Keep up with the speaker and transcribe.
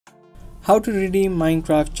How to redeem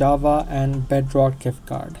Minecraft Java and Bedrock gift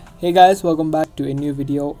card. Hey guys, welcome back to a new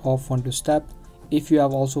video of Fun to Step. If you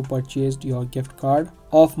have also purchased your gift card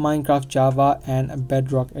of Minecraft Java and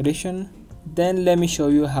Bedrock edition, then let me show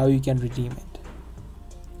you how you can redeem it.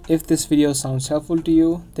 If this video sounds helpful to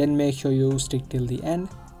you, then make sure you stick till the end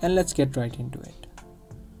and let's get right into it.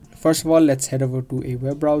 First of all, let's head over to a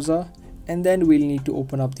web browser and then we'll need to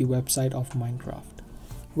open up the website of Minecraft,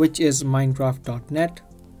 which is minecraft.net.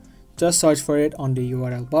 Just search for it on the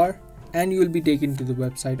URL bar and you will be taken to the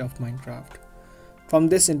website of Minecraft. From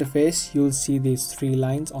this interface, you will see these three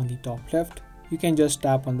lines on the top left. You can just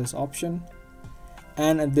tap on this option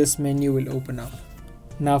and this menu will open up.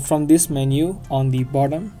 Now from this menu on the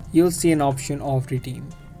bottom, you'll see an option of redeem.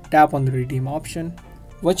 Tap on the redeem option.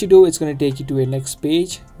 What you do, it's going to take you to a next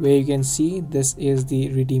page where you can see this is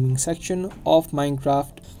the redeeming section of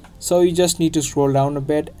Minecraft. So you just need to scroll down a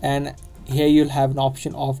bit and here you'll have an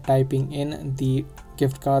option of typing in the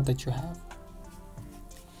gift card that you have.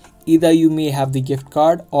 Either you may have the gift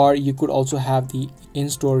card or you could also have the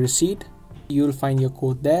in-store receipt. You'll find your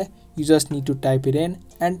code there. You just need to type it in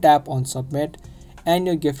and tap on submit and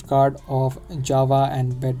your gift card of Java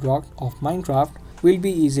and Bedrock of Minecraft will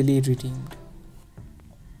be easily redeemed.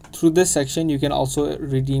 Through this section, you can also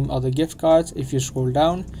redeem other gift cards. If you scroll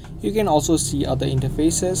down, you can also see other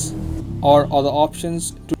interfaces or other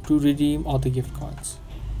options to redeem other gift cards.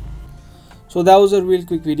 So that was a real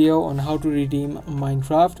quick video on how to redeem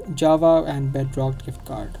Minecraft, Java and Bedrock gift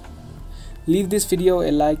card. Leave this video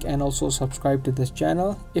a like and also subscribe to this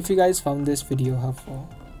channel if you guys found this video helpful.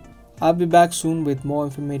 I'll be back soon with more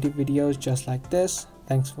informative videos just like this.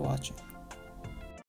 Thanks for watching.